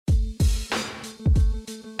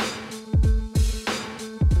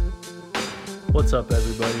What's up,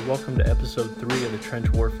 everybody? Welcome to episode 3 of the Trench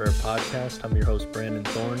Warfare podcast. I'm your host, Brandon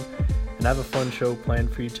Thorne, and I have a fun show planned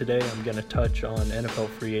for you today. I'm going to touch on NFL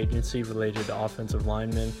free agency related to offensive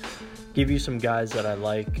linemen, give you some guys that I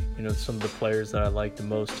like, some of the players that I like the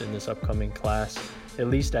most in this upcoming class, at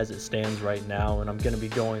least as it stands right now, and I'm going to be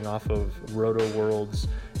going off of RotoWorld's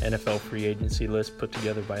NFL free agency list put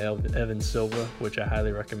together by Evan Silva, which I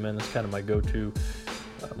highly recommend. That's kind of my go-to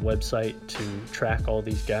website to track all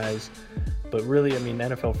these guys. But really,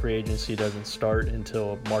 NFL free agency doesn't start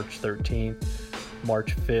until March 13th.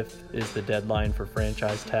 March 5th is the deadline for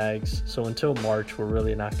franchise tags. So until March, we're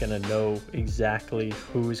really not going to know exactly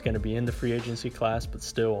who's going to be in the free agency class, but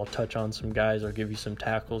still I'll touch on some guys. I'll give you some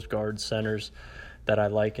tackles, guards, centers that I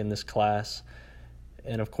like in this class.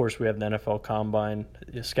 And of course, we have the NFL Combine,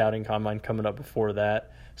 the Scouting Combine coming up before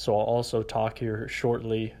that. So I'll also talk here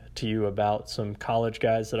shortly to you about some college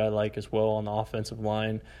guys that I like as well on the offensive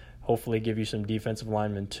line. Hopefully give you some defensive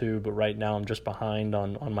linemen too, but right now I'm just behind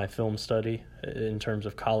on my film study in terms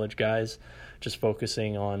of college guys, just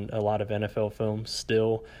focusing on a lot of NFL film,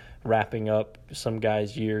 still wrapping up some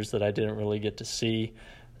guys' years that I didn't really get to see,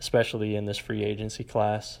 especially in this free agency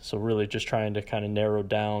class. So really just trying to kind of narrow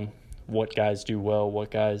down what guys do well,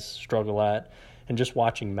 what guys struggle at, and just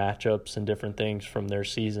watching matchups and different things from their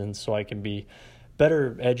seasons so I can be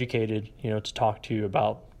better educated, to talk to you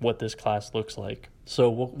about what this class looks like. So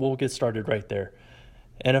we'll get started right there.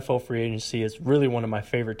 NFL free agency is really one of my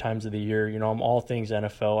favorite times of the year. I'm all things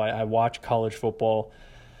NFL. I watch college football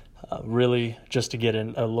really just to get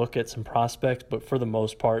a look at some prospects, but for the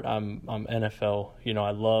most part, I'm NFL.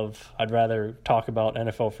 I'd rather talk about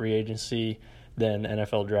NFL free agency than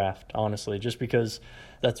NFL draft, honestly, just because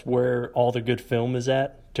that's where all the good film is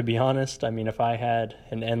at, to be honest. If I had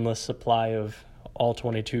an endless supply of all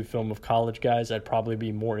 22 film of college guys, I'd probably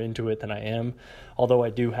be more into it than I am. Although I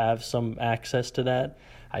do have some access to that,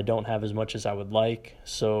 I don't have as much as I would like.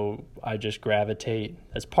 So I just gravitate.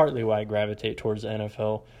 That's partly why I gravitate towards the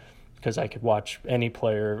NFL, because I could watch any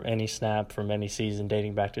player, any snap from any season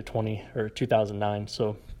dating back to 2009.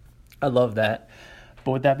 So I love that.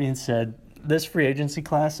 But with that being said, this free agency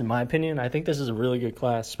class, in my opinion, I think this is a really good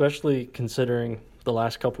class, especially considering the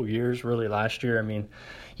last couple of years, really last year.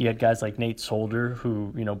 You had guys like Nate Solder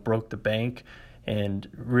who, broke the bank and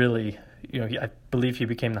really, I believe he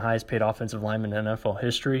became the highest paid offensive lineman in NFL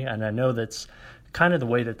history. And I know that's kind of the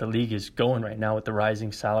way that the league is going right now with the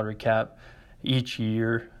rising salary cap. Each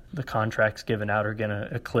year, the contracts given out are going to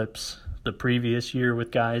eclipse the previous year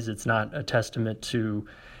with guys. It's not a testament to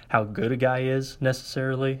how good a guy is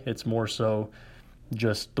necessarily. It's more so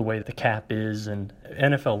just the way that the cap is. And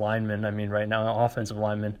NFL linemen, right now, offensive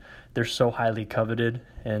linemen, they're so highly coveted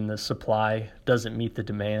and the supply doesn't meet the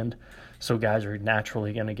demand. So guys are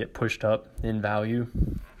naturally going to get pushed up in value.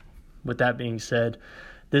 With that being said,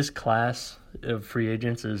 this class of free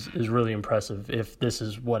agents is really impressive if this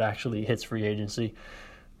is what actually hits free agency,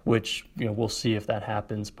 which, we'll see if that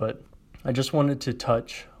happens. But I just wanted to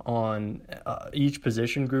touch on each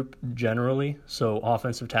position group generally, so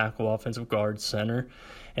offensive tackle, offensive guard, center,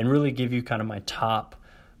 and really give you kind of my top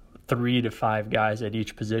 3 to 5 guys at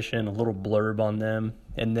each position, a little blurb on them,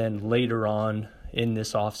 and then later on in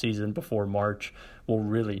this offseason before March, we'll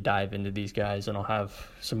really dive into these guys, and I'll have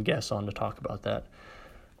some guests on to talk about that.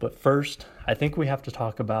 But first, I think we have to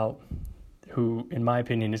talk about who, in my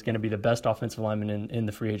opinion, is going to be the best offensive lineman in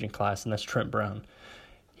the free agent class, and that's Trent Brown.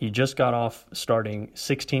 He just got off starting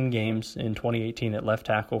 16 games in 2018 at left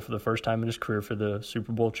tackle for the first time in his career for the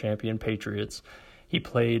Super Bowl champion Patriots. He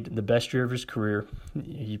played the best year of his career.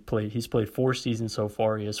 He's played 4 seasons so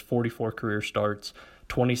far. He has 44 career starts,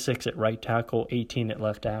 26 at right tackle, 18 at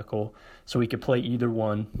left tackle. So he could play either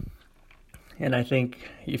one. And I think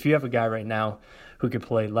if you have a guy right now who could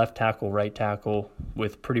play left tackle, right tackle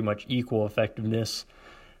with pretty much equal effectiveness,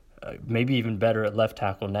 maybe even better at left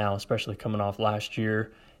tackle now, especially coming off last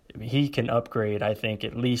year, he can upgrade, I think,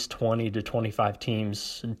 at least 20 to 25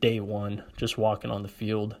 teams day one just walking on the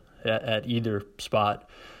field at either spot.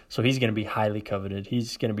 So he's going to be highly coveted.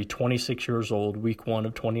 He's going to be 26 years old, week 1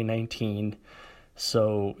 of 2019.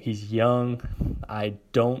 So he's young. I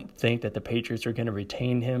don't think that the Patriots are going to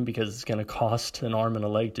retain him because it's going to cost an arm and a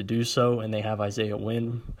leg to do so, and they have Isaiah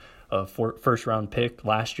Wynn, a first-round pick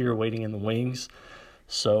last year, waiting in the wings.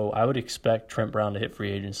 So I would expect Trent Brown to hit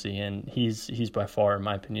free agency, and he's by far, in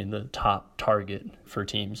my opinion, the top target for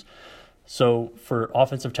teams. So for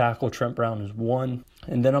offensive tackle, Trent Brown is 1.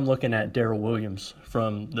 And then I'm looking at Darrell Williams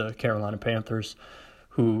from the Carolina Panthers,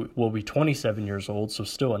 who will be 27 years old, so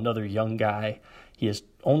still another young guy. He has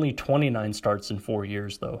only 29 starts in 4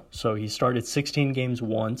 years, though. So he started 16 games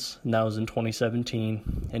once, and that was in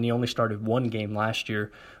 2017, and he only started 1 game last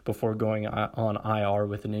year before going on IR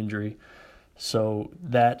with an injury. So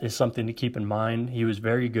that is something to keep in mind. He was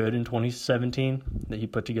very good in 2017. He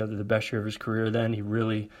put together the best year of his career then.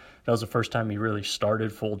 That was the first time he really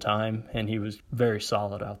started full time, and he was very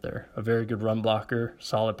solid out there. A very good run blocker,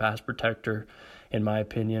 solid pass protector, in my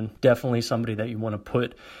opinion. Definitely somebody that you want to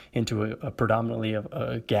put into a predominantly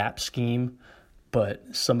a gap scheme, but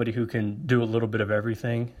somebody who can do a little bit of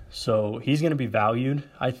everything. So he's going to be valued,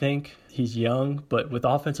 I think. He's young, but with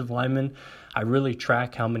offensive linemen, I really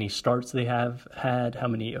track how many starts they have had, how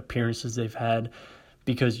many appearances they've had,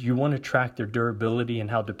 because you want to track their durability and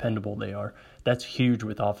how dependable they are. That's huge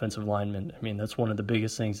with offensive linemen. I mean, that's one of the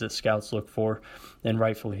biggest things that scouts look for, and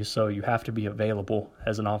rightfully so. You have to be available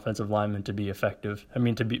as an offensive lineman to be effective. I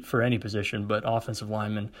mean, to be for any position, but offensive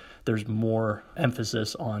lineman, there's more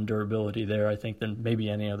emphasis on durability there, I think, than maybe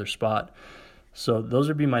any other spot. So those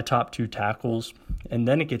would be my top 2 tackles, and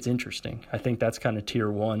then it gets interesting. I think that's kind of tier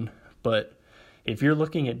 1, but if you're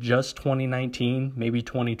looking at just 2019, maybe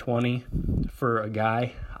 2020 for a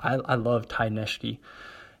guy, I love Ty Nsekhe,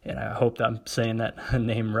 and I hope that I'm saying that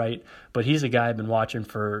name right, but he's a guy I've been watching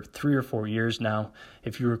for 3 or 4 years now.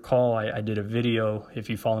 If you recall, I did a video, if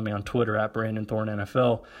you follow me on Twitter at Brandon Thorne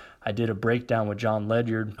NFL, I did a breakdown with John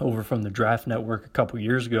Ledyard over from the Draft Network a couple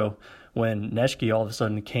years ago when Nsekhe all of a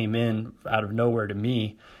sudden came in out of nowhere to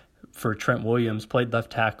me for Trent Williams, played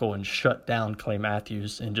left tackle and shut down Clay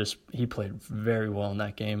Matthews, and he played very well in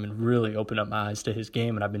that game and really opened up my eyes to his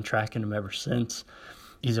game, and I've been tracking him ever since.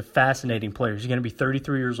 He's a fascinating player. He's going to be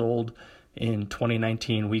 33 years old in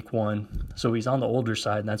 2019, week 1. So he's on the older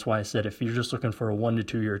side, and that's why I said if you're just looking for a 1 to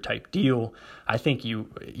 2 year type deal, I think you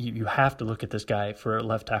have to look at this guy for a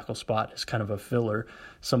left tackle spot as kind of a filler,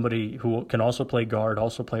 somebody who can also play guard,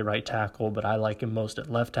 also play right tackle, but I like him most at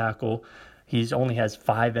left tackle. He only has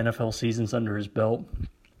 5 NFL seasons under his belt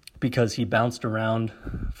because he bounced around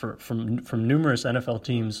from numerous NFL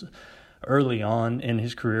teams early on in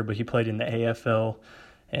his career, but he played in the AFL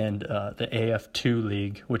and the AF2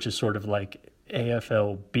 league, which is sort of like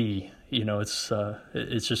AFLB. You know, it's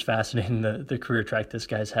just fascinating the career track this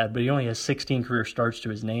guy's had, but he only has 16 career starts to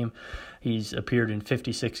his name. He's appeared in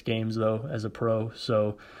 56 games, though, as a pro,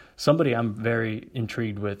 so somebody I'm very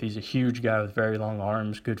intrigued with. He's a huge guy with very long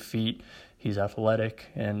arms, good feet. He's athletic,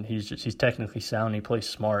 and he's technically sound. He plays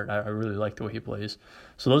smart. I really like the way he plays.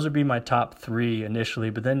 So those would be my top 3 initially.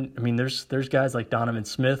 But then, I mean, there's guys like Donovan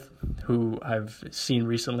Smith, who I've seen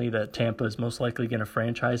recently that Tampa is most likely going to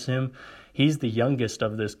franchise him. He's the youngest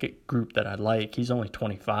of this group that I like. He's only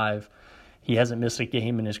 25. He hasn't missed a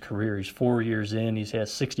game in his career. He's 4 years in. He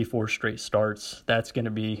has 64 straight starts. That's going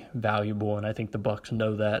to be valuable, and I think the Bucs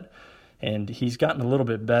know that. And he's gotten a little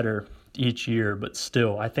bit better each year, but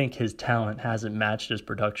still, I think his talent hasn't matched his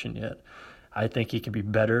production yet. I think he could be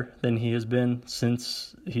better than he has been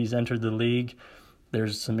since he's entered the league.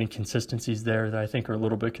 There's some inconsistencies there that I think are a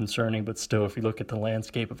little bit concerning, but still, if you look at the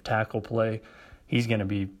landscape of tackle play, he's going to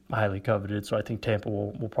be highly coveted. So I think Tampa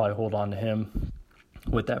will probably hold on to him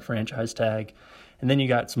with that franchise tag. And then you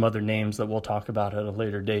got some other names that we'll talk about at a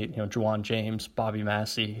later date, Juwan James, Bobby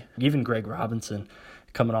Massey, even Greg Robinson,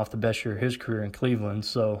 coming off the best year of his career in Cleveland.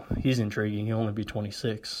 So he's intriguing. He'll only be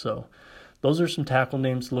 26. So those are some tackle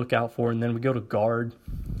names to look out for. And then we go to guard.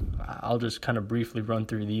 I'll just kind of briefly run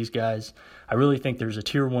through these guys. I really think there's a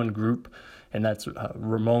tier 1 group, and that's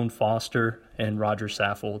Ramon Foster and Roger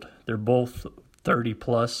Saffold. They're both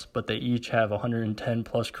 30-plus, but they each have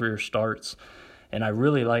 110-plus career starts. And I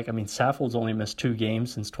really Saffold's only missed 2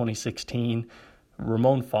 games since 2016.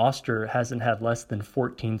 Ramon Foster hasn't had less than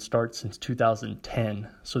 14 starts since 2010.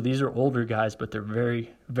 So these are older guys, but they're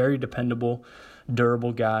very, very dependable,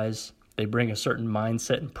 durable guys. They bring a certain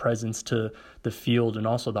mindset and presence to the field and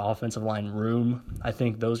also the offensive line room. I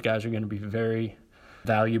think those guys are going to be very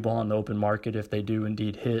valuable on the open market if they do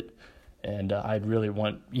indeed hit. And I'd really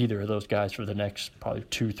want either of those guys for the next probably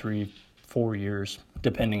 2, 3, 4 years,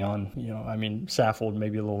 depending on, Saffold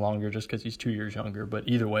maybe a little longer just because he's 2 years younger. But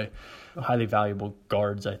either way, highly valuable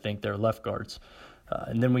guards, I think. They're left guards.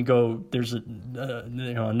 And then we go, there's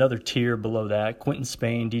another tier below that. Quentin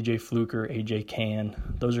Spain, DJ Fluker, AJ Cann.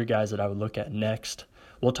 Those are guys that I would look at next.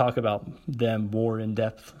 We'll talk about them more in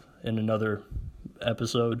depth in another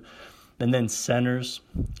episode. And then centers,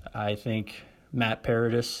 I think Matt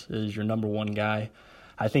Paradis is your number 1 guy.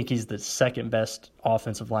 I think he's the second best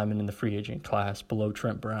offensive lineman in the free agent class below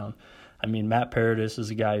Trent Brown. I mean, Matt Paradis is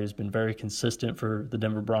a guy who's been very consistent for the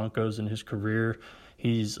Denver Broncos in his career.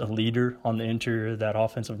 He's a leader on the interior of that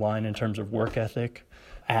offensive line in terms of work ethic,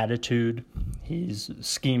 attitude. He's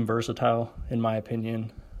scheme versatile, in my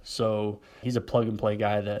opinion. So he's a plug-and-play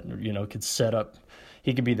guy that, could set up.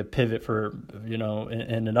 He could be the pivot for,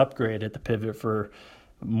 and an upgrade at the pivot for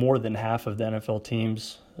more than half of the NFL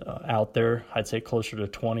teams out there. I'd say closer to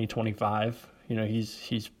 20, 25.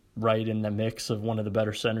 He's right in the mix of one of the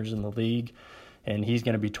better centers in the league, and he's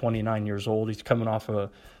going to be 29 years old. He's coming off a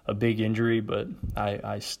big injury, but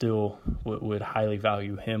I still would highly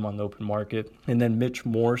value him on the open market. And then Mitch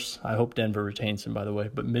Morse, I hope Denver retains him, by the way,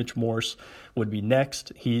 but Mitch Morse would be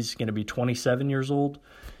next. He's going to be 27 years old.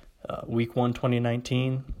 Week 1,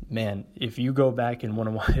 2019, man, if you go back and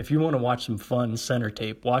if you want to watch some fun center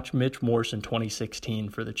tape, watch Mitch Morse in 2016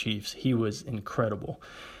 for the Chiefs. He was incredible,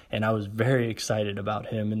 and I was very excited about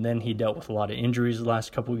him. And then he dealt with a lot of injuries the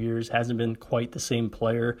last couple of years, hasn't been quite the same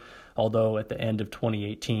player, although at the end of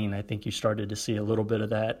 2018, I think you started to see a little bit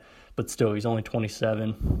of that. But still, he's only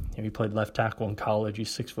 27. He played left tackle in college.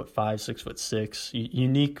 He's 6'5", 6'6".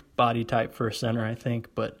 Unique body type for a center, I think,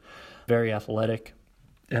 but very athletic.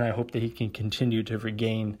 And I hope that he can continue to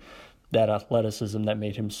regain that athleticism that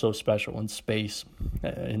made him so special in space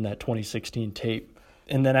in that 2016 tape.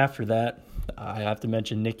 And then after that, I have to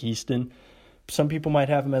mention Nick Easton. Some people might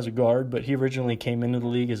have him as a guard, but he originally came into the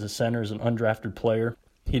league as a center, as an undrafted player.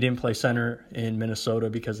 He didn't play center in Minnesota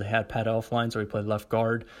because they had Pat Elflein, so he played left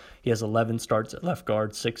guard. He has 11 starts at left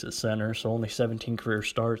guard, 6 at center, so only 17 career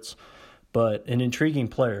starts. But an intriguing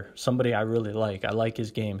player, somebody I really like. I like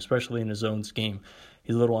his game, especially in his zone scheme.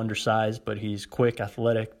 He's a little undersized, but he's quick,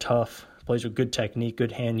 athletic, tough, plays with good technique,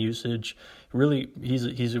 good hand usage. Really,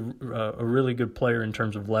 he's a really good player in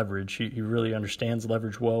terms of leverage. He really understands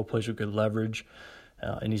leverage well, plays with good leverage,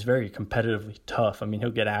 and he's very competitively tough. I mean, he'll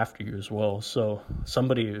get after you as well. So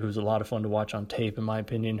somebody who's a lot of fun to watch on tape, in my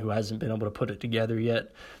opinion, who hasn't been able to put it together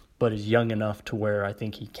yet, but is young enough to where I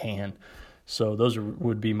think he can. So those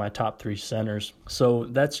would be my top 3 centers. So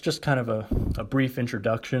that's just kind of a brief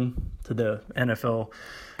introduction to the NFL,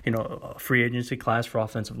 free agency class for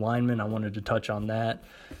offensive linemen. I wanted to touch on that.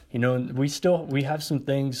 We have some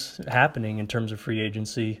things happening in terms of free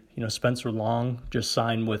agency. Spencer Long just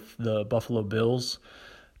signed with the Buffalo Bills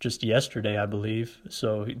just yesterday, I believe.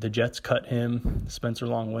 So the Jets cut him. Spencer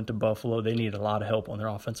Long went to Buffalo. They need a lot of help on their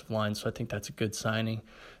offensive line, so I think that's a good signing.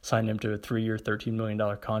 Signed him to a 3-year, $13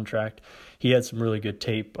 million contract. He had some really good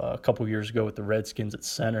tape a couple years ago with the Redskins at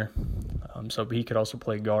center, so he could also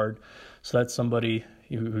play guard. So that's somebody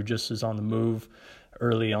who just is on the move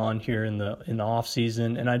early on here in the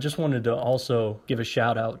offseason. And I just wanted to also give a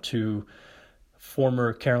shout-out to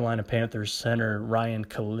former Carolina Panthers center Ryan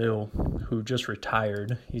Khalil, who just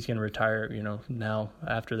retired. He's going to retire, now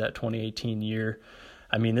after that 2018 year.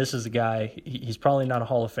 I mean, this is a guy, he's probably not a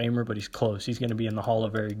Hall of Famer, but he's close. He's going to be in the Hall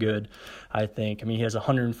of Very Good, I think. I mean, he has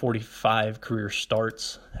 145 career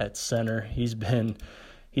starts at center. He's been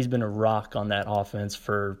a rock on that offense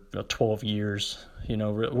for 12 years,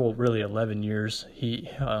 really 11 years. He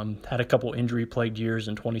had a couple injury-plagued years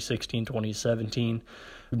in 2016, 2017.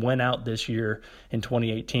 Went out this year in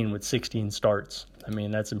 2018 with 16 starts. I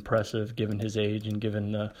mean, that's impressive given his age and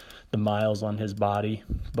given the miles on his body.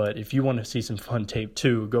 But if you want to see some fun tape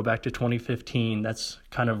too, go back to 2015. That's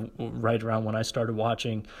kind of right around when I started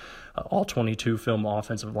watching all 22 film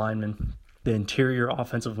offensive linemen. The interior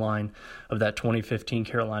offensive line of that 2015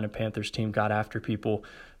 Carolina Panthers team got after people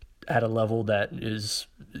at a level that is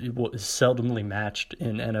seldomly matched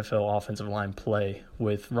in NFL offensive line play,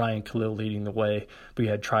 with Ryan Khalil leading the way. We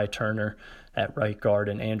had Try Turner at right guard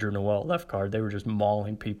and Andrew Noel at left guard. They were just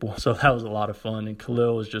mauling people, so that was a lot of fun. And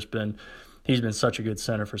Khalil he's been such a good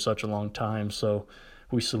center for such a long time, so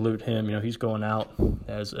we salute him. He's going out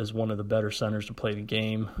as one of the better centers to play the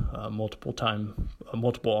game, multiple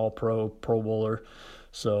All-Pro, Pro Bowler.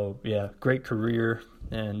 So, yeah, great career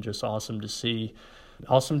and just awesome to see.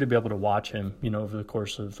 Awesome to be able to watch him, over the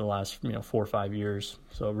course of the last, 4 or 5 years.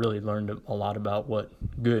 So really learned a lot about what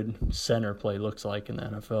good center play looks like in the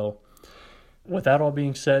NFL. With that all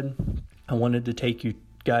being said, I wanted to take you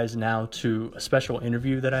guys now to a special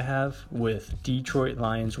interview that I have with Detroit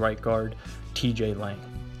Lions right guard TJ Lang.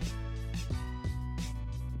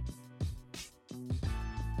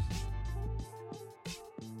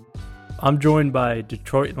 I'm joined by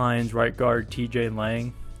Detroit Lions right guard TJ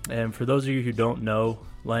Lang. And for those of you who don't know,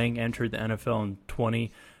 Lang entered the NFL in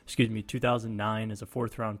 2009 as a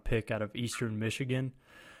 4th-round pick out of Eastern Michigan.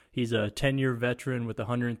 He's a 10-year veteran with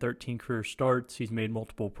 113 career starts. He's made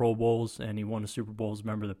multiple Pro Bowls, and he won a Super Bowl as a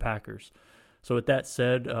member of the Packers. So with that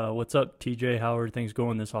said, what's up, TJ? How are things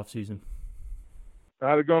going this offseason?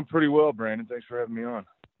 They're going pretty well, Brandon. Thanks for having me on.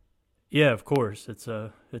 Yeah, of course. It's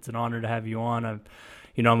an honor to have you on. I'm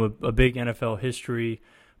a big NFL history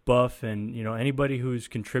buff, and anybody who's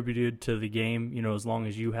contributed to the game, as long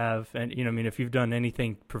as you have, and if you've done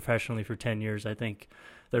anything professionally for 10 years, I think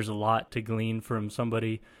there's a lot to glean from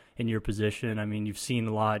somebody in your position. I mean, you've seen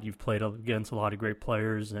a lot, you've played against a lot of great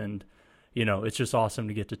players, and it's just awesome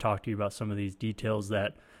to get to talk to you about some of these details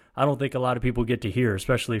that I don't think a lot of people get to hear,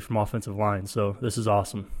 especially from offensive line. So this is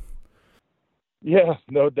awesome. Yeah,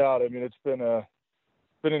 no doubt. I mean, it's been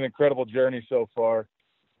an incredible journey so far.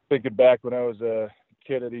 Thinking back when I was a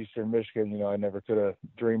kid at Eastern Michigan, I never could have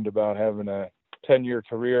dreamed about having a 10-year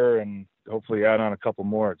career and hopefully add on a couple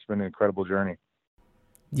more. It's been an incredible journey.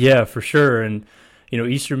 Yeah, for sure. And,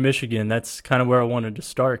 Eastern Michigan, that's kind of where I wanted to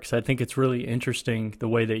start because I think it's really interesting the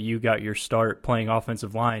way that you got your start playing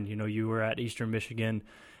offensive line. You were at Eastern Michigan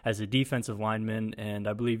as a defensive lineman, and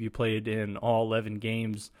I believe you played in all 11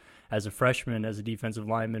 games as a freshman as a defensive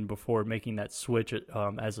lineman before making that switch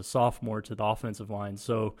as a sophomore to the offensive line.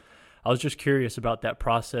 So I was just curious about that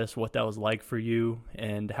process, what that was like for you,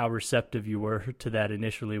 and how receptive you were to that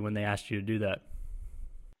initially when they asked you to do that.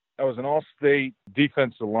 I was an all-state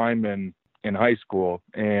defensive lineman in high school,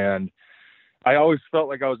 and I always felt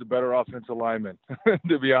like I was a better offensive lineman,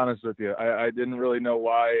 to be honest with you. I didn't really know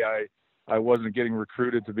why I wasn't getting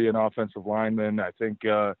recruited to be an offensive lineman. I think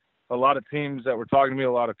a lot of teams that were talking to me,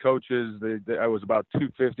 a lot of coaches, I was about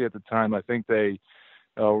 250 at the time. I think they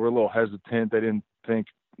were a little hesitant. They didn't think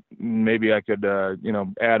maybe I could,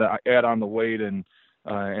 add on the weight and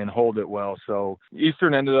hold it well. So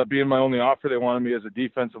Eastern ended up being my only offer. They wanted me as a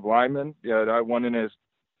defensive lineman. Yeah, I went in as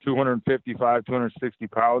 255, 260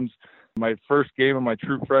 pounds. My first game of my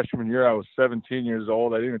true freshman year, I was 17 years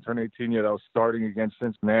old. I didn't even turn 18 yet. I was starting against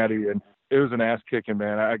Cincinnati, and it was an ass kicking,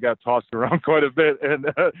 man. I got tossed around quite a bit, and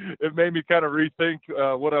it made me kind of rethink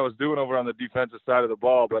what I was doing over on the defensive side of the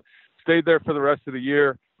ball. But stayed there for the rest of the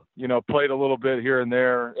year. Played a little bit here and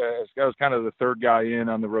there. I was kind of the third guy in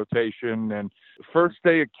on the rotation. And first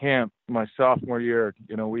day of camp, my sophomore year,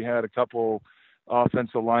 we had a couple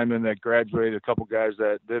offensive linemen that graduated, a couple guys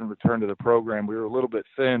that didn't return to the program. We were a little bit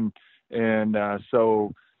thin. And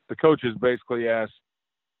so the coaches basically asked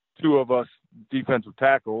two of us defensive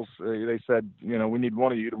tackles. They said, we need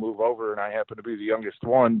one of you to move over. And I happen to be the youngest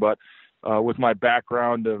one. But with my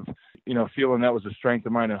background of, feeling that was a strength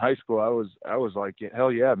of mine in high school, I was like,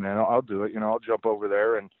 hell yeah, man, I'll do it. I'll jump over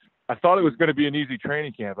there. And I thought it was going to be an easy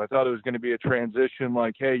training camp. I thought it was going to be a transition,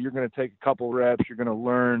 like, hey, you're going to take a couple reps, you're going to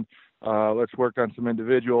learn, let's work on some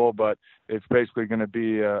individual, but it's basically going to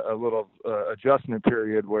be a little adjustment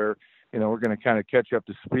period where, we're going to kind of catch up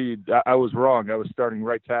to speed. I was wrong. I was starting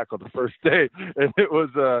right tackle the first day, and it was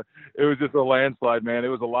just a landslide, man. It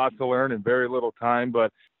was a lot to learn in very little time,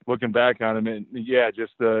 but looking back on it, yeah,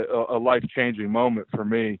 just a life-changing moment for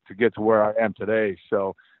me to get to where I am today.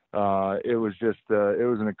 So it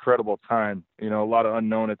was an incredible time. A lot of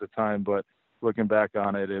unknown at the time, but looking back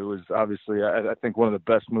on it, it was obviously, I think, one of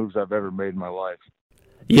the best moves I've ever made in my life.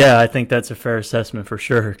 Yeah, I think that's a fair assessment for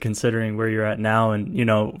sure, considering where you're at now.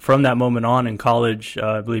 And, from that moment on in college,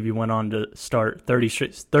 I believe you went on to start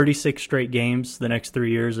 36 straight games the next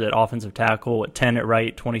 3 years at offensive tackle, at 10 at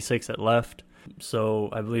right, 26 at left. So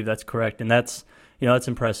I believe that's correct. And that's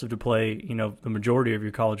impressive to play, the majority of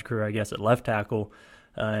your college career, I guess, at left tackle.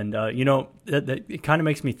 And, it kind of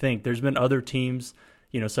makes me think there's been other teams,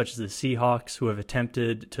 such as the Seahawks, who have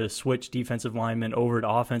attempted to switch defensive linemen over to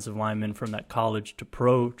offensive linemen from that college to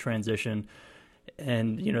pro transition.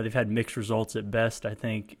 And, they've had mixed results at best, I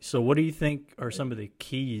think. So what do you think are some of the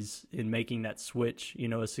keys in making that switch,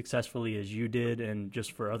 as successfully as you did and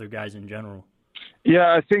just for other guys in general?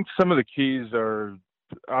 Yeah, I think some of the keys are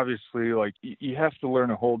obviously, like, you have to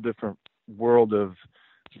learn a whole different world of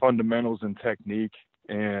fundamentals and technique.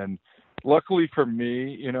 And luckily for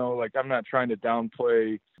me, I'm not trying to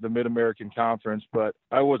downplay the Mid-American Conference, but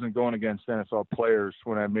I wasn't going against NFL players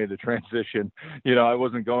when I made the transition. I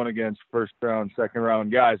wasn't going against first round, second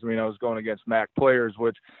round guys. I was going against MAC players,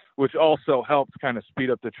 which also helped kind of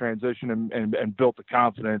speed up the transition and built the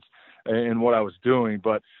confidence in what I was doing.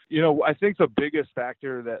 But, I think the biggest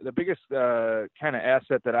factor, the biggest kind of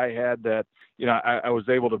asset that I had that, I was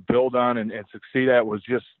able to build on and succeed at was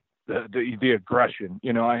just the aggression.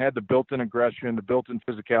 I had the built-in aggression, the built-in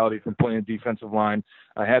physicality from playing defensive line.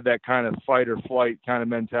 I had that kind of fight or flight kind of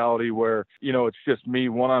mentality where, it's just me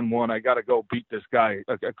one-on-one. I got to go beat this guy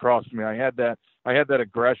across me. I had that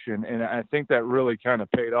aggression, and I think that really kind of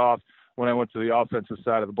paid off when I went to the offensive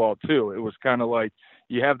side of the ball too. It was kind of like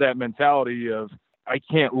you have that mentality of, I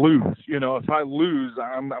can't lose. If I lose,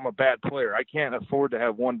 I'm a bad player. I can't afford to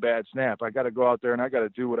have one bad snap. I got to go out there and I got to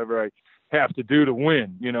do whatever I have to do to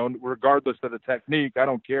win, regardless of the technique. I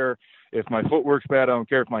don't care if my footwork's bad. I don't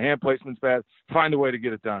care if my hand placement's bad. Find a way to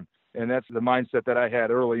get it done. And that's the mindset that I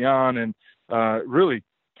had early on and really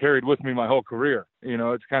carried with me my whole career.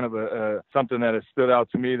 It's kind of something that has stood out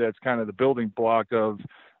to me. That's kind of the building block of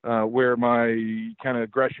where my kind of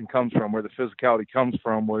aggression comes from, where the physicality comes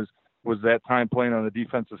from was that time playing on the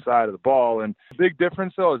defensive side of the ball. And the big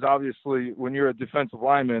difference, though, is obviously when you're a defensive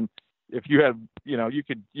lineman, if you have, you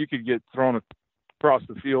could get thrown across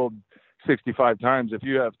the field 65 times. If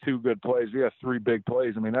you have two good plays, you have three big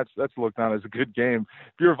plays. I mean, that's looked on as a good game.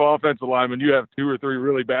 If you're an offensive lineman, you have two or three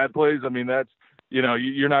really bad plays. I mean, that's,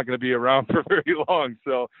 you're not going to be around for very long.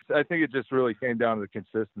 So I think it just really came down to the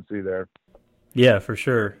consistency there. Yeah, for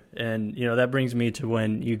sure. And, that brings me to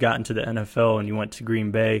when you got into the NFL and you went to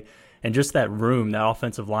Green Bay. And just that room, that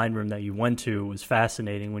offensive line room that you went to was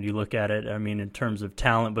fascinating when you look at it. I mean, in terms of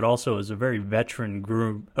talent, but also as a very veteran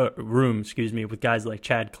room, with guys like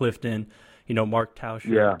Chad Clifton, Mark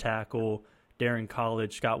Tauscher, tackle, Darren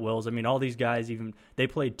College, Scott Wells. I mean, all these guys, they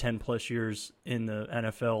played 10-plus years in the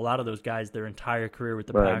NFL. A lot of those guys, their entire career with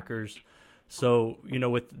the Packers. So,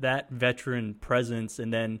 with that veteran presence,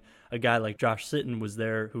 and then a guy like Josh Sitton was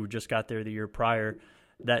there who just got there the year prior,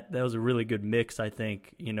 that was a really good mix, I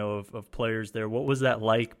think, of players there. What was that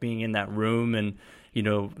like being in that room? And,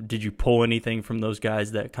 did you pull anything from those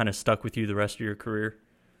guys that kind of stuck with you the rest of your career?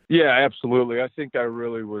 Yeah, absolutely. I think I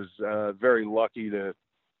really was very lucky to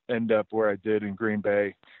end up where I did in Green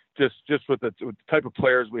Bay, just with the type of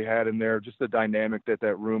players we had in there, just the dynamic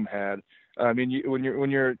that room had. I mean, when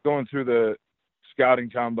you're going through the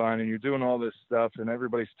scouting combine and you're doing all this stuff and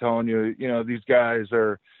everybody's telling you, these guys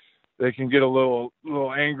they can get a little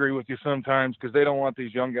angry with you sometimes because they don't want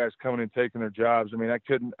these young guys coming and taking their jobs. I mean,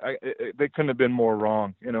 they couldn't have been more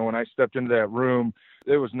wrong. When I stepped into that room,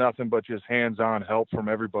 there was nothing but just hands-on help from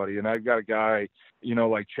everybody. And I've got a guy,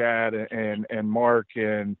 like Chad and Mark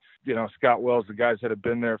and, Scott Wells, the guys that have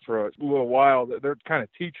been there for a little while, they're kind of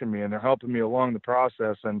teaching me and they're helping me along the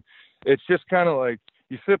process. And it's just kind of like,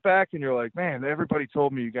 you sit back and you're like, man, everybody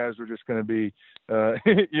told me you guys were just going to be,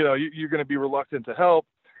 you're going to be reluctant to help.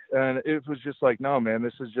 And it was just like, no, man,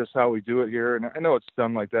 this is just how we do it here. And I know it's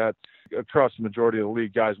done like that across the majority of the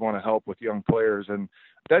league. Guys want to help with young players. And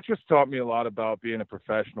that just taught me a lot about being a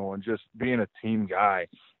professional and just being a team guy.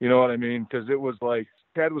 You know what I mean? Because it was like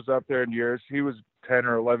Chad was up there in years. He was 10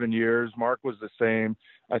 or 11 years. Mark was the same.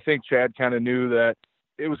 I think Chad kind of knew that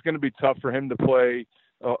it was going to be tough for him to play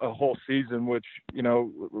a whole season, which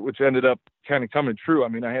ended up kind of coming true. I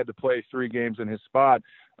mean, I had to play 3 games in his spot,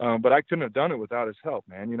 but I couldn't have done it without his help,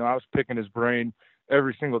 man. I was picking his brain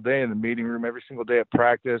every single day in the meeting room, every single day at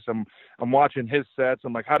practice. I'm watching his sets.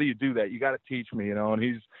 I'm like, how do you do that? You got to teach me, and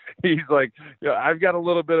he's like, I've got a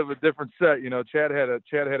little bit of a different set. Chad had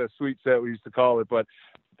a sweet set, we used to call it, but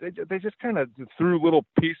they just kind of threw little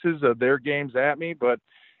pieces of their games at me. But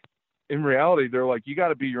in reality, they're like, you got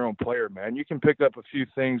to be your own player, man. You can pick up a few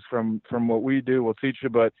things from what we do. We'll teach you,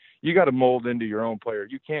 but you got to mold into your own player.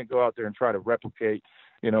 You can't go out there and try to replicate,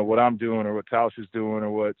 what I'm doing or what Tausch is doing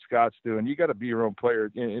or what Scott's doing. You got to be your own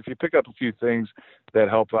player. If you pick up a few things that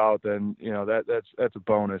help out, then, that's a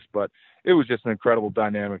bonus. But it was just an incredible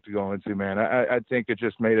dynamic to go into, man. I think it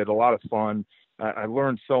just made it a lot of fun. I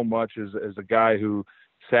learned so much as a guy who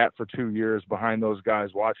sat for 2 years behind those guys,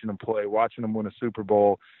 watching them play, watching them win a Super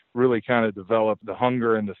Bowl, really kind of developed the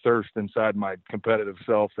hunger and the thirst inside my competitive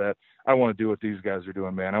self that I want to do what these guys are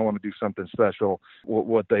doing, man. I want to do something special,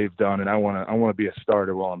 what they've done, and I want to be a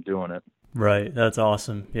starter while I'm doing it. Right. That's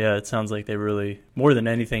awesome. Yeah, it sounds like they really, more than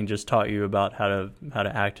anything, just taught you about how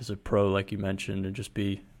to act as a pro, like you mentioned, and just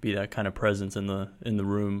be that kind of presence in the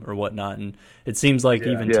room or whatnot. And it seems like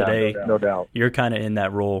today, no doubt, you're kind of in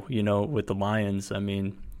that role, with the Lions. I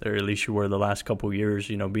mean, or at least you were the last couple of years,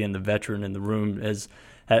 being the veteran in the room.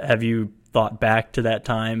 Have you thought back to that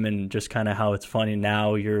time and just kind of how it's funny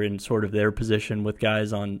now you're in sort of their position with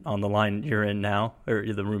guys on the line you're in now, or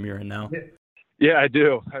the room you're in now? Yeah, I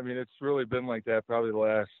do. I mean, it's really been like that probably the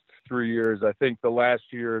last 3 years. I think the last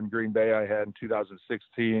year in Green Bay I had in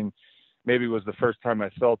 2016 maybe was the first time I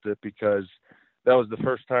felt it, because that was the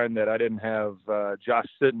first time that I didn't have Josh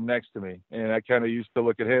sitting next to me. And I kind of used to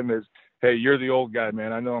look at him as, hey, you're the old guy,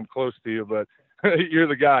 man. I know I'm close to you, but you're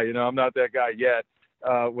the guy. I'm not that guy yet.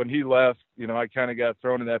 When he left, I kind of got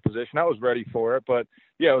thrown in that position. I was ready for it, but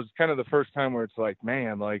yeah, it was kind of the first time where it's like,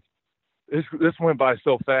 man, like this went by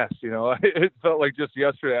so fast, you know. It felt like just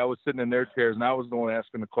yesterday I was sitting in their chairs and I was the one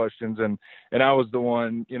asking the questions, and I was the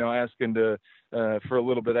one, you know, asking to for a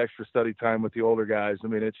little bit extra study time with the older guys. I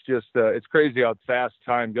mean, it's just it's crazy how fast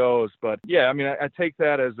time goes. But yeah, I mean, I take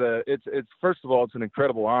that as it's first of all, it's an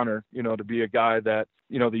incredible honor, you know, to be a guy that,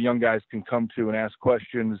 you know, the young guys can come to and ask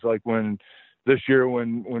questions. Like this year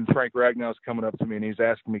when Frank Ragnow's coming up to me and he's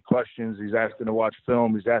asking me questions, he's asking to watch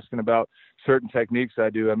film, he's asking about certain techniques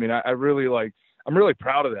I do. I mean, I'm really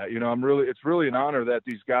proud of that. You know, it's really an honor that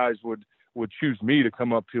these guys would choose me to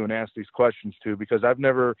come up to and ask these questions to, because I've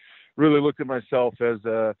never really looked at myself as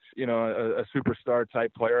a superstar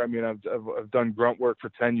type player. I mean, I've done grunt work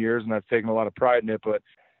for 10 years and I've taken a lot of pride in it, but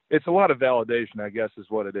it's a lot of validation, I guess, is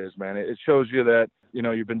what it is, man. It shows you that, you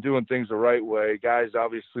know, you've been doing things the right way. Guys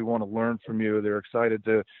obviously want to learn from you. They're excited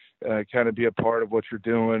to kind of be a part of what you're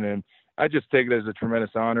doing. And I just take it as a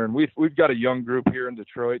tremendous honor. And we've got a young group here in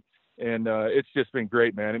Detroit, and it's just been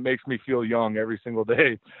great, man. It makes me feel young every single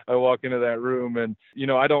day. I walk into that room and, you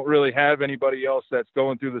know, I don't really have anybody else that's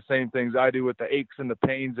going through the same things I do with the aches and the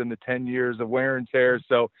pains and the 10 years of wear and tear.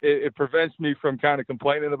 So it prevents me from kind of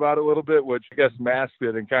complaining about it a little bit, which I guess masks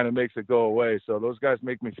it and kind of makes it go away. So those guys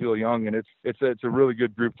make me feel young, and it's a really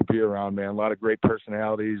good group to be around, man. A lot of great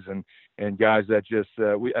personalities and guys that just,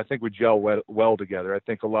 I think we gel well together. I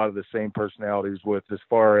think a lot of the same personalities with as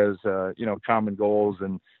far as, you know, common goals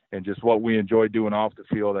and just what we enjoy doing off the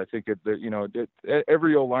field. I think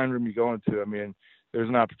every old line room you go into, I mean, there's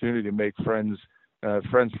an opportunity to make friends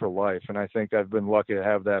for life. And I think I've been lucky to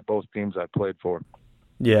have that both teams I've played for.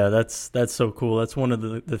 Yeah, that's so cool. That's one of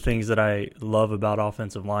the things that I love about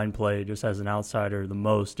offensive line play, just as an outsider, the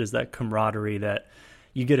most, is that camaraderie that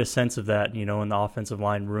you get a sense of that, you know, in the offensive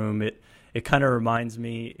line room. It kind of reminds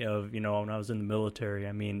me of, you know, when I was in the military.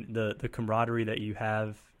 I mean, the camaraderie that you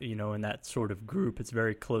have, you know, in that sort of group, it's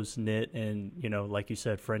very close knit, and, you know, like you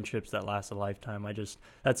said, friendships that last a lifetime.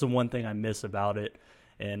 That's the one thing I miss about it.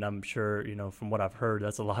 And I'm sure, you know, from what I've heard,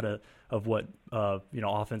 that's a lot of what, you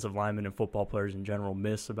know, offensive linemen and football players in general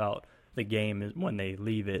miss about the game when they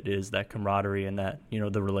leave it, is that camaraderie and that, you know,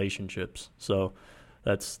 the relationships. So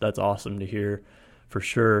that's awesome to hear, for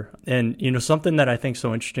sure. And, you know, something that I think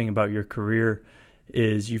so interesting about your career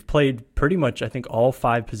is you've played pretty much, I think, all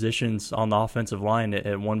 5 positions on the offensive line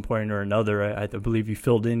at one point or another. I believe you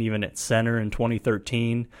filled in even at center in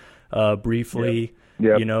 2013 briefly.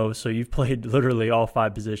 Yep. You know, so you've played literally all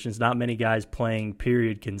 5 positions. Not many guys playing,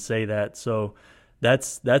 period, can say that. So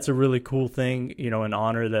that's a really cool thing, you know, an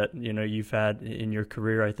honor that, you know, you've had in your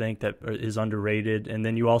career, I think, that is underrated. And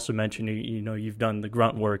then you also mentioned, you know, you've done the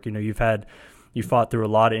grunt work. You know, you fought through a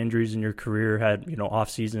lot of injuries in your career, had, you know,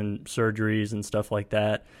 off-season surgeries and stuff like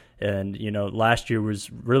that. And, you know, last year was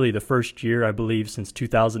really the first year, I believe, since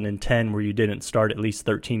 2010 where you didn't start at least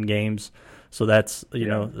 13 games. So that's, you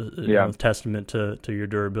know, a testament to your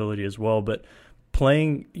durability as well. But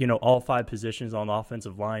playing, you know, all 5 positions on the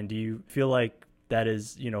offensive line, do you feel like that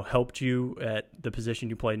has, you know, helped you at the position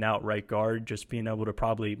you play now at right guard, just being able to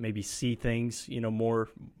probably maybe see things, you know, more,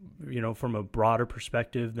 you know, from a broader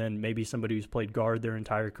perspective than maybe somebody who's played guard their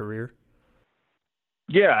entire career?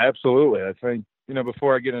 Yeah, absolutely. I think, you know,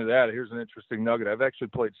 before I get into that, here's an interesting nugget. I've actually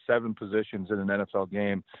played 7 positions in an NFL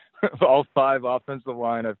game. All 5 offensive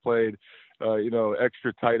line. I've played, you know,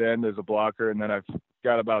 extra tight end as a blocker, and then I've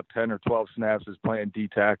got about 10 or 12 snaps as playing D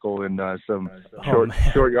tackle in some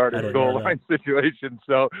short yardage goal line situations.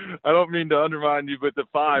 So I don't mean to undermine you with the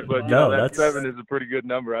 5, but you know, that 7 is a pretty good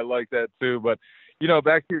number. I like that too. But, you know,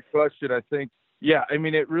 back to your question, I think, yeah, I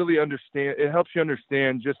mean, it helps you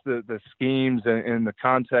understand just the schemes and the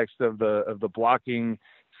context of the blocking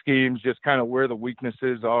schemes, just kind of where the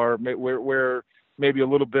weaknesses are, where maybe a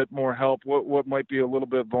little bit more help, what might be a little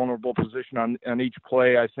bit vulnerable position on each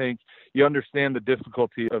play. I think you understand the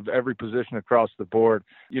difficulty of every position across the board.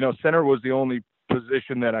 You know, center was the only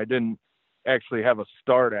position that I didn't actually have a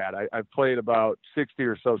start at. I played about 60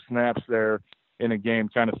 or so snaps there in a game,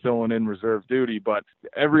 kind of filling in reserve duty, but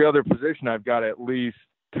every other position I've got at least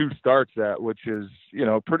 2 starts at, which is, you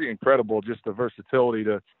know, pretty incredible, just the versatility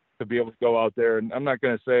to be able to go out there. And I'm not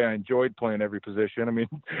going to say I enjoyed playing every position. I mean,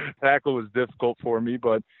 tackle was difficult for me,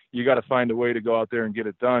 but you got to find a way to go out there and get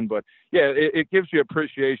it done. But yeah, it gives you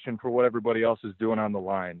appreciation for what everybody else is doing on the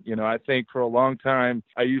line. You know, I think for a long time,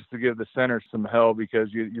 I used to give the center some hell because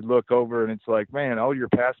you look over and it's like, man, all your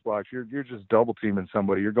pass blocks, you're just double teaming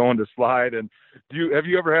somebody. You're going to slide. And have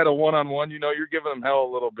you ever had a one-on-one? You know, you're giving them hell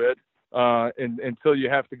a little bit until you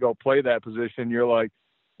have to go play that position. You're like,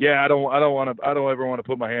 yeah, I don't ever want to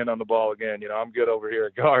put my hand on the ball again. I'm good over here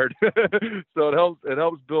at guard. So it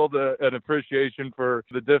helps build an appreciation for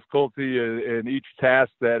the difficulty in each task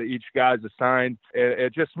that each guy's assigned.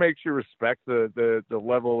 It just makes you respect the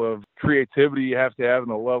level of creativity you have to have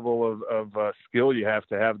and the level of skill you have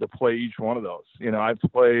to play each one of those. I've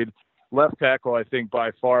played left tackle. I think by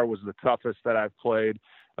far was the toughest that I've played.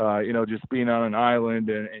 Just being on an island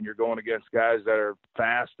and you're going against guys that are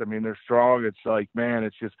fast. I mean, they're strong. It's like, man,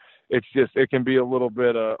 it can be a little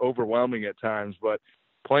bit overwhelming at times, but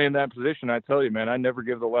playing that position, I tell you, man, I never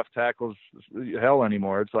give the left tackles hell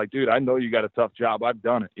anymore. It's like, dude, I know you got a tough job. I've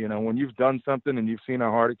done it. When you've done something and you've seen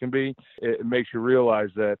how hard it can be, it makes you realize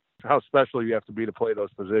that how special you have to be to play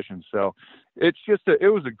those positions. So it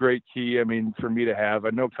was a great key. I mean, for me to have, I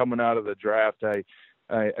know coming out of the draft,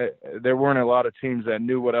 there weren't a lot of teams that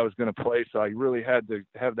knew what I was going to play, so I really had to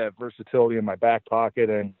have that versatility in my back pocket,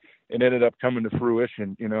 and it ended up coming to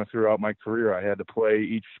fruition. Throughout my career, I had to play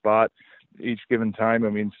each spot, each given time. I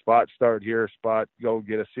mean, spot start here, spot go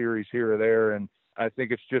get a series here or there, and I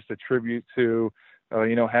think it's just a tribute to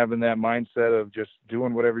having that mindset of just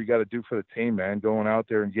doing whatever you got to do for the team, man, going out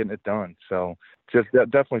there and getting it done. So just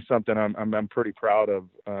definitely something I'm pretty proud of,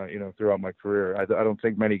 throughout my career. I don't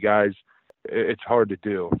think many guys. It's hard to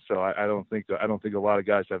do. So I don't think a lot of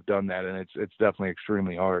guys have done that, and it's definitely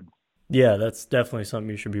extremely hard. Yeah, that's definitely something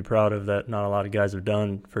you should be proud of that not a lot of guys have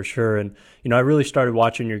done, for sure. And, I really started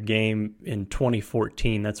watching your game in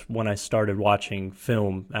 2014. That's when I started watching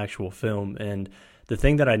actual film. And the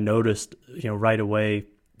thing that I noticed, right away,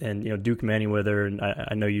 and, Duke Manyweather, and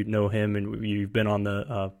I know you know him, and you've been on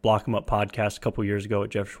the Block 'em Up podcast a couple years ago with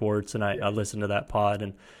Jeff Schwartz, and I listened to that pod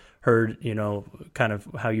and heard, kind of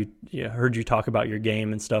how heard you talk about your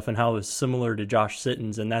game and stuff and how it was similar to Josh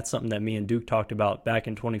Sitton's. And that's something that me and Duke talked about back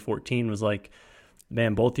in 2014 was like,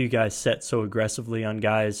 man, both of you guys set so aggressively on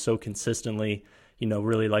guys so consistently,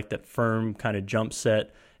 really like that firm kind of jump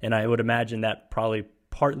set. And I would imagine that probably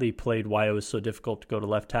partly played why it was so difficult to go to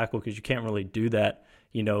left tackle, because you can't really do that,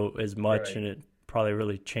 as much. Right. And it probably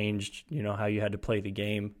really changed, how you had to play the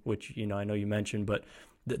game, which, I know you mentioned, but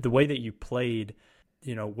the way that you played,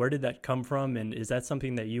 where did that come from? And is that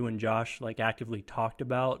something that you and Josh like actively talked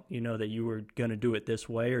about, that you were going to do it this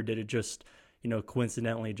way, or did it just,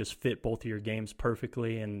 coincidentally just fit both of your games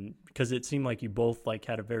perfectly? And because it seemed like you both like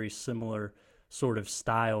had a very similar sort of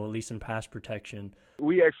style, at least in pass protection.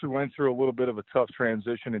 We actually went through a little bit of a tough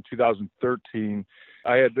transition in 2013.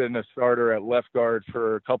 I had been a starter at left guard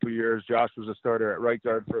for a couple of years. Josh was a starter at right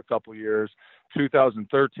guard for a couple of years.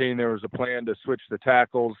 2013, there was a plan to switch the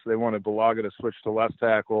tackles. They wanted Bulaga to switch to left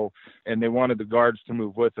tackle, and they wanted the guards to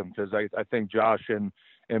move with them, because I think Josh and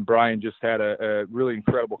Brian just had a really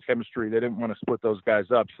incredible chemistry. They didn't want to split those guys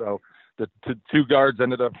up. So the two guards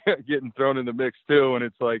ended up getting thrown in the mix too. And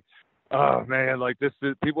it's like, oh man, like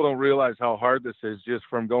people don't realize how hard this is, just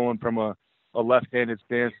from going from a left-handed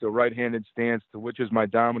stance to a right-handed stance to which is my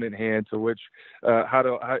dominant hand to which how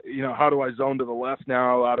do I zone to the left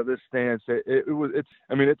now out of this stance.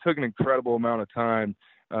 It took an incredible amount of time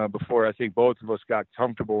before I think both of us got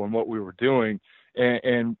comfortable in what we were doing,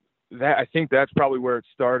 and that I think that's probably where it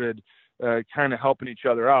started, kind of helping each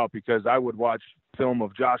other out, because I would watch film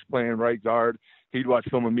of Josh playing right guard. He'd watch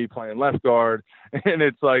film of me playing left guard. And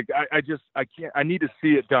it's like, I need to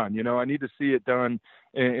see it done. I need to see it done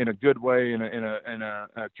in a good way, in a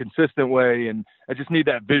consistent way. And I just need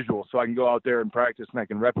that visual so I can go out there and practice and I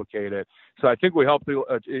can replicate it. So I think we helped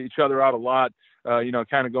each other out a lot,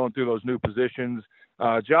 kind of going through those new positions.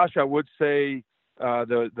 Josh, I would say,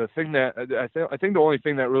 the thing that I think the only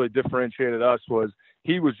thing that really differentiated us was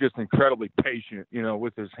he was just incredibly patient,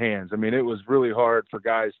 with his hands. I mean, it was really hard for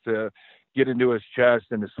guys to get into his chest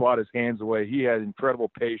and to swat his hands away. He had incredible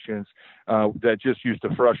patience that just used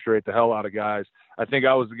to frustrate the hell out of guys. I think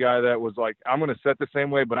I was the guy that was like, I'm going to set the same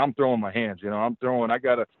way, but I'm throwing my hands. I'm throwing. I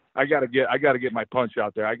gotta get my punch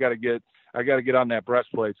out there. I gotta get on that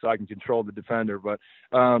breastplate so I can control the defender. But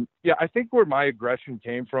I think where my aggression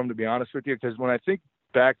came from, to be honest with you, because when I think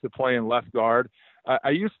back to playing left guard,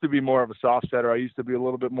 I used to be more of a soft setter. I used to be a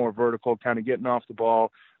little bit more vertical, kind of getting off the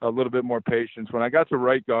ball, a little bit more patience. When I got to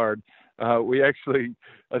right guard, we actually,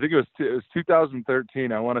 I think it was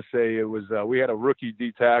 2013. I want to say it was, we had a rookie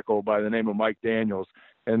D tackle by the name of Mike Daniels.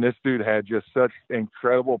 And this dude had just such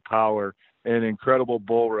incredible power and incredible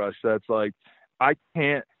bull rush. That's like, I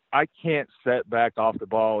can't set back off the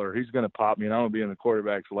ball or he's going to pop me and I'm going to be in the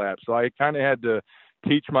quarterback's lap. So I kind of had to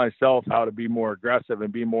teach myself how to be more aggressive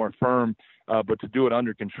and be more firm, but to do it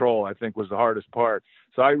under control, I think was the hardest part.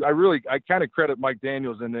 So I kind of credit Mike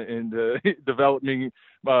Daniels in developing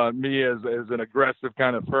me as an aggressive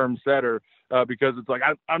kind of firm setter, because it's like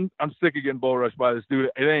I'm sick of getting bull rushed by this dude.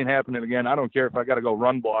 It ain't happening again. I don't care if I got to go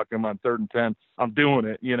run block him on 3rd and 10. I'm doing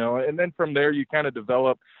it, And then from there, you kind of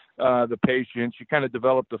develop the patience. You kind of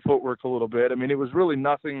develop the footwork a little bit. I mean, it was really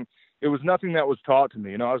nothing. It was nothing that was taught to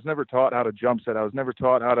me. I was never taught how to jump set. I was never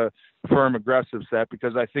taught how to firm aggressive set,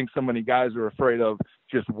 because I think so many guys are afraid of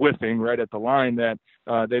just whiffing right at the line that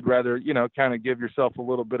they'd rather, kind of give yourself a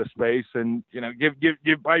little bit of space and,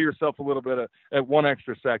 give by yourself a little bit of at 1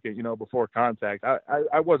 extra second, before contact.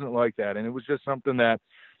 I wasn't like that. And it was just something that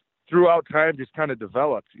throughout time just kind of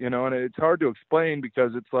developed, and it's hard to explain,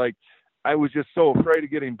 because it's like, I was just so afraid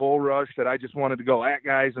of getting bull rushed that I just wanted to go at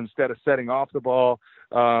guys instead of setting off the ball.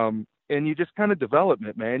 And you just kind of develop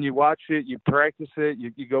it, man. You watch it, you practice it,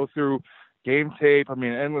 you go through game tape. I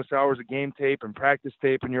mean, endless hours of game tape and practice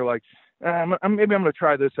tape. And you're like, maybe I'm going to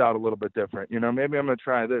try this out a little bit different. Maybe I'm going to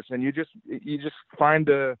try this. And you just find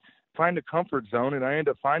a comfort zone. And I ended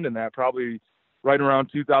up finding that probably right around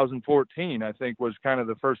 2014, I think, was kind of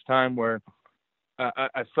the first time where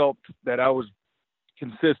I felt that I was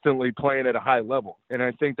consistently playing at a high level. And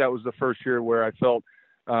I think that was the first year where I felt,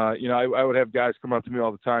 I would have guys come up to me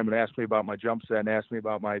all the time and ask me about my jump set and ask me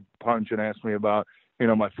about my punch and ask me about,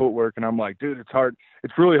 my footwork. And I'm like, dude, it's hard.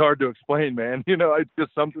 It's really hard to explain, man. It's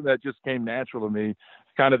just something that just came natural to me.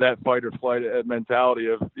 Kind of that fight or flight mentality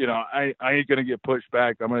of, I ain't going to get pushed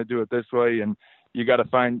back. I'm going to do it this way. And you got to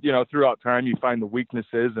find, throughout time, you find the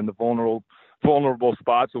weaknesses and the vulnerable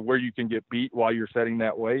spots of where you can get beat while you're setting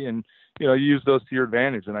that way. And, you use those to your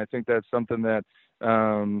advantage. And I think that's something that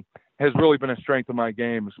has really been a strength of my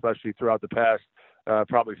game, especially throughout the past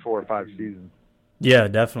probably 4 or 5 seasons. Yeah,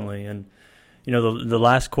 definitely. And, the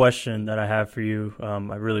last question that I have for you,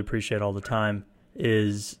 I really appreciate all the time,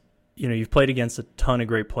 is, you've played against a ton of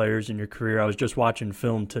great players in your career. I was just watching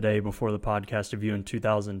film today before the podcast of you in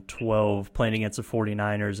 2012 playing against the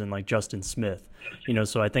 49ers and like Justin Smith,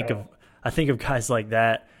 so I think of guys like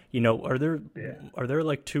that. Are there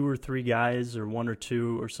like 2 or 3 guys or 1 or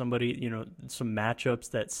 2 or somebody, some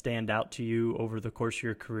matchups that stand out to you over the course of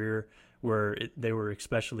your career where they were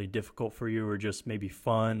especially difficult for you, or just maybe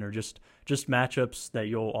fun, or just matchups that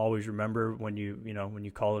you'll always remember when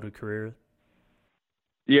you call it a career?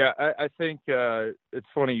 Yeah, I think it's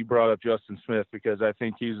funny you brought up Justin Smith, because I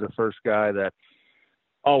think he's the first guy that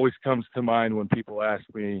always comes to mind when people ask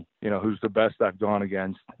me, who's the best I've gone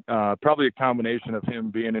against. Probably a combination of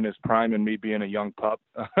him being in his prime and me being a young pup.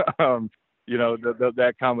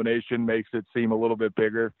 That combination makes it seem a little bit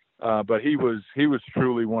bigger. But he was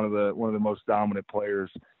truly one of the most dominant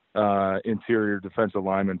players, interior defensive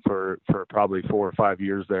lineman for probably 4 or 5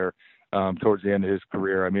 years there, towards the end of his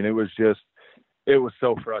career. I mean, it was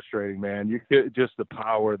so frustrating, man. You could just the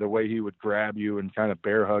power, the way he would grab you and kind of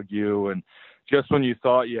bear hug you, and just when you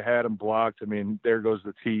thought you had him blocked, I mean, there goes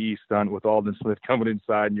the TE stunt with Aldon Smith coming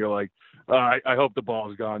inside, and you're like, I hope the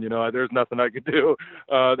ball's gone. There's nothing I could do.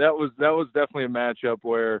 That was definitely a matchup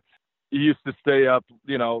where you used to stay up,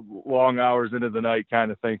 long hours into the night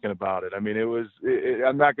kind of thinking about it. I mean,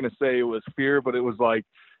 I'm not going to say it was fear, but it was like,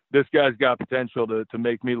 this guy's got potential to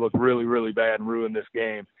make me look really, really bad and ruin this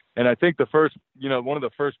game. And I think one of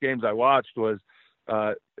the first games I watched was,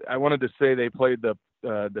 I wanted to say they played the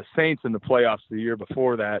Saints in the playoffs the year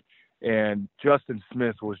before that. And Justin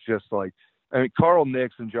Smith was just like, Carl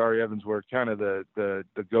Nicks and Jari Evans were kind of the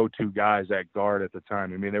go-to guys at guard at the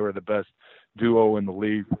time. I mean, they were the best duo in the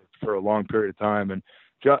league for a long period of time. And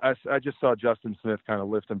I just saw Justin Smith kind of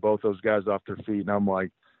lifting both those guys off their feet. And I'm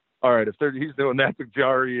like, all right, if he's doing that to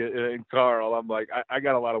Jari and Carl, I'm like, I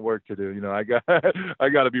got a lot of work to do. I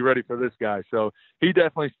got to be ready for this guy. So he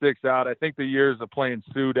definitely sticks out. I think the years of playing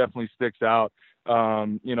Sue definitely sticks out.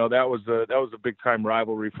 That was a big time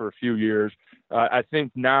rivalry for a few years. I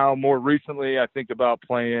think now more recently, I think about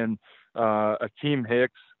playing Akeem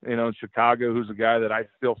Hicks, in Chicago, who's a guy that I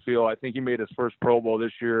still feel, I think he made his first Pro Bowl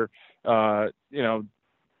this year,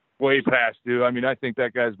 way past due. I mean, I think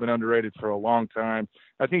that guy's been underrated for a long time.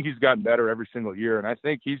 I think he's gotten better every single year. And I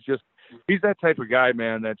think he's that type of guy,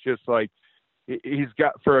 man, that's just like, he's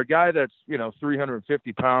got, for a guy that's,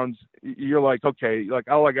 350 pounds, you're like, okay, like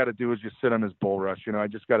all I got to do is just sit on his bull rush. I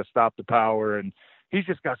just got to stop the power. And he's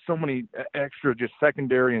just got so many extra, just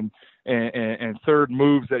secondary and third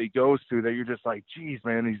moves that he goes to that you're just like, geez,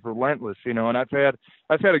 man, he's relentless, and I've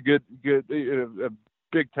had a good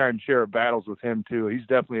big time share of battles with him too. He's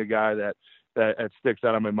definitely a guy that, that sticks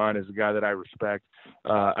out on my mind is a guy that I respect.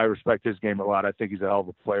 I respect his game a lot. I think he's a hell of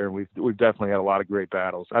a player, and we've definitely had a lot of great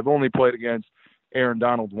battles. I've only played against Aaron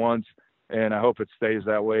Donald once, and I hope it stays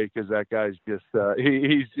that way because that guy's just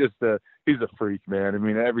he's a freak, man. I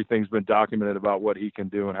mean, everything's been documented about what he can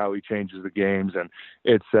do and how he changes the games, and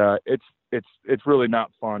it's really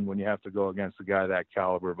not fun when you have to go against a guy that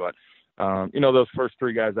caliber. But those first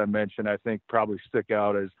three guys I mentioned, I think probably stick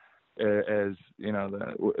out as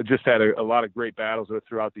just had a lot of great battles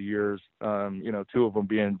throughout the years. Two of them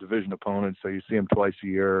being division opponents, so you see them twice a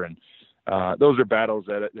year, and those are battles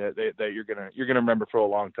that you're gonna remember for a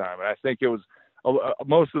long time. And I think it was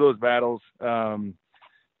most of those battles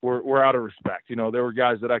were out of respect. There were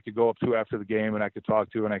guys that I could go up to after the game and I could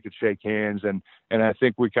talk to and I could shake hands, and I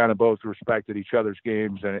think we kind of both respected each other's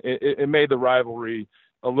games, and it made the rivalry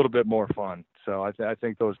a little bit more fun. So I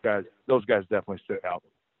think those guys definitely stick out.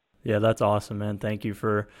 Yeah, that's awesome, man. Thank you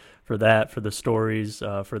for that, for the stories,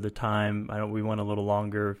 for the time. I know we went a little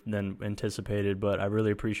longer than anticipated, but I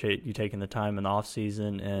really appreciate you taking the time in the off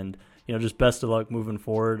season, and just best of luck moving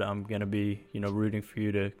forward. I'm gonna be rooting for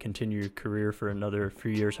you to continue your career for another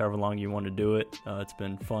few years, however long you want to do it. It's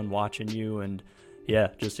been fun watching you, and yeah,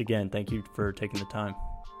 just again, thank you for taking the time.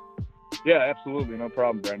 Yeah, absolutely, no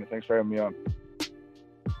problem, Brandon. Thanks for having me on.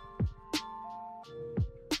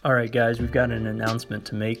 All right, guys, we've got an announcement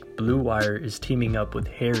to make. Blue Wire is teaming up with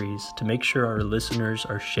Harry's to make sure our listeners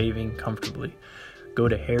are shaving comfortably. Go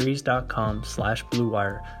to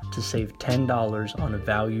harrys.com/bluewire to save $10 on a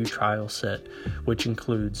value trial set, which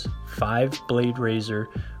includes 5-blade razor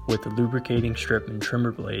with a lubricating strip and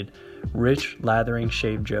trimmer blade, rich lathering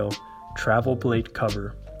shave gel, travel blade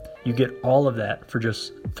cover. You get all of that for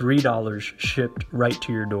just $3 shipped right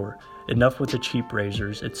to your door. Enough with the cheap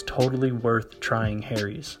razors, it's totally worth trying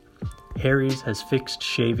Harry's. Harry's has fixed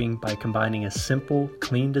shaving by combining a simple,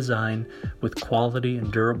 clean design with quality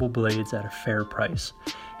and durable blades at a fair price.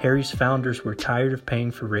 Harry's founders were tired of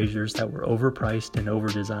paying for razors that were overpriced and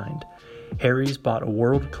overdesigned. Harry's bought a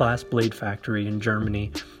world-class blade factory in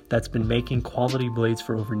Germany that's been making quality blades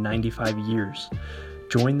for over 95 years.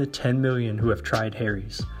 Join the 10 million who have tried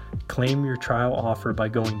Harry's. Claim your trial offer by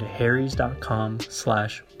going to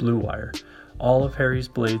harrys.com/bluewire. All of Harry's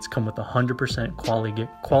blades come with a 100%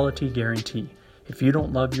 quality guarantee. If you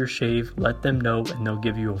don't love your shave, let them know and they'll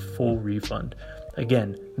give you a full refund.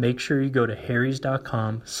 Again, make sure you go to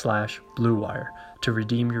harrys.com/bluewire to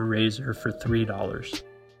redeem your razor for $3.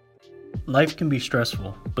 Life can be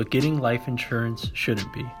stressful, but getting life insurance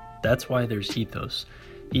shouldn't be. That's why there's Ethos.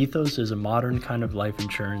 Ethos is a modern kind of life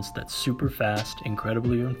insurance that's super fast,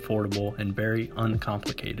 incredibly affordable, and very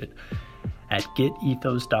uncomplicated. At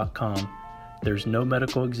getethos.com, there's no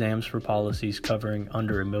medical exams for policies covering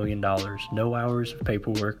under $1 million, no hours of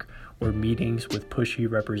paperwork, or meetings with pushy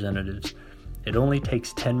representatives. It only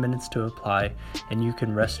takes 10 minutes to apply, and you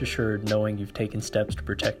can rest assured knowing you've taken steps to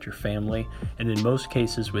protect your family, and in most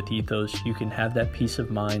cases with Ethos, you can have that peace of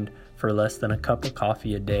mind for less than a cup of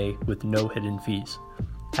coffee a day with no hidden fees.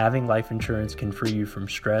 Having life insurance can free you from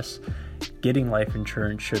stress. Getting life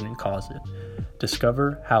insurance shouldn't cause it.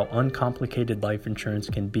 Discover how uncomplicated life insurance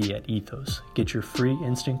can be at Ethos. Get your free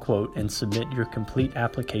instant quote and submit your complete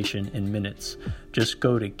application in minutes. Just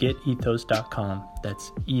go to getethos.com.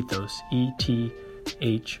 That's ethos, ETHOS.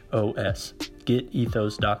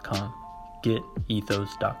 Getethos.com.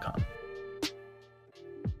 Getethos.com.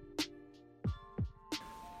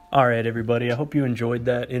 All right, everybody. I hope you enjoyed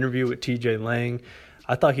that interview with TJ Lang.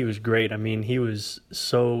 I thought he was great. I mean, he was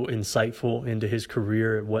so insightful into his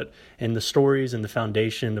career, and the stories and the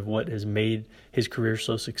foundation of what has made his career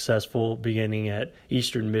so successful, beginning at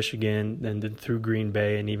Eastern Michigan and then through Green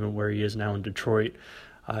Bay and even where he is now in Detroit.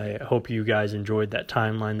 I hope you guys enjoyed that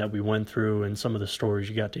timeline that we went through and some of the stories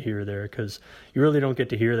you got to hear there, because you really don't get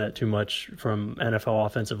to hear that too much from NFL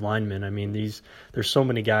offensive linemen. I mean, there's so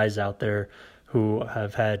many guys out there who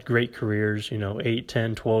have had great careers, 8,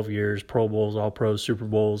 10, 12 years, Pro Bowls, All-Pros, Super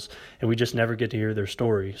Bowls, and we just never get to hear their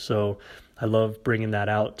story. So I love bringing that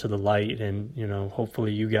out to the light, and,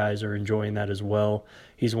 hopefully you guys are enjoying that as well.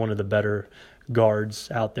 He's one of the better guards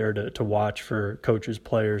out there to watch for coaches,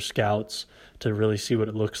 players, scouts, to really see what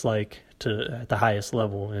it looks like at the highest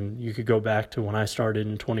level. And you could go back to when I started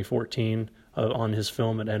in 2014 on his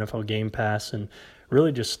film at NFL Game Pass and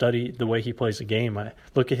really just study the way he plays the game. I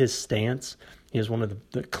look at his stance. He has one of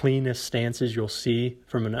the cleanest stances you'll see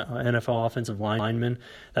from an NFL offensive lineman.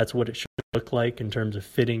 That's what it should look like in terms of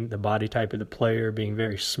fitting the body type of the player, being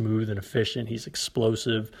very smooth and efficient. He's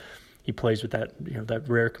explosive. He plays with that, that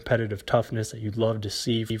rare competitive toughness that you'd love to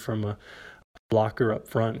see from a blocker up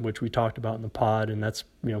front, which we talked about in the pod. And that's,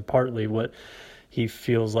 partly what he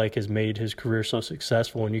feels like has made his career so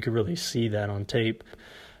successful, and you can really see that on tape.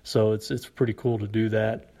 So it's pretty cool to do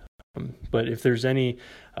that. But if there's any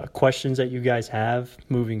questions that you guys have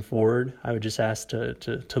moving forward, I would just ask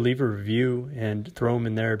to leave a review and throw them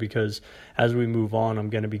in there, because as we move on, I'm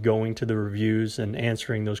going to be going to the reviews and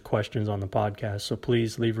answering those questions on the podcast. So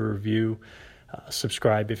please leave a review,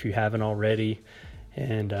 subscribe if you haven't already.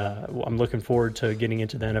 And I'm looking forward to getting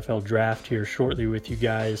into the NFL draft here shortly with you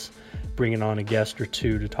guys, bringing on a guest or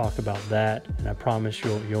two to talk about that. And I promise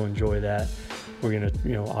you'll enjoy that. We're going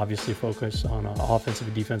to, obviously focus on offensive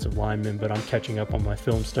and defensive linemen, but I'm catching up on my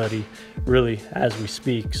film study really as we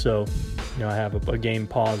speak. So, I have a game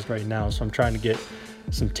paused right now, so I'm trying to get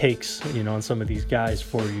some takes, on some of these guys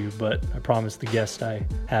for you. But I promise the guest I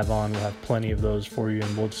have on will have plenty of those for you,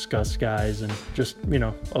 and we'll discuss guys and just,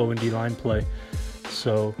 O&D line play.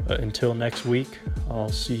 So until next week, I'll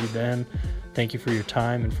see you then. Thank you for your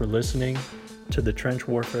time and for listening to the Trench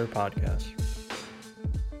Warfare Podcast.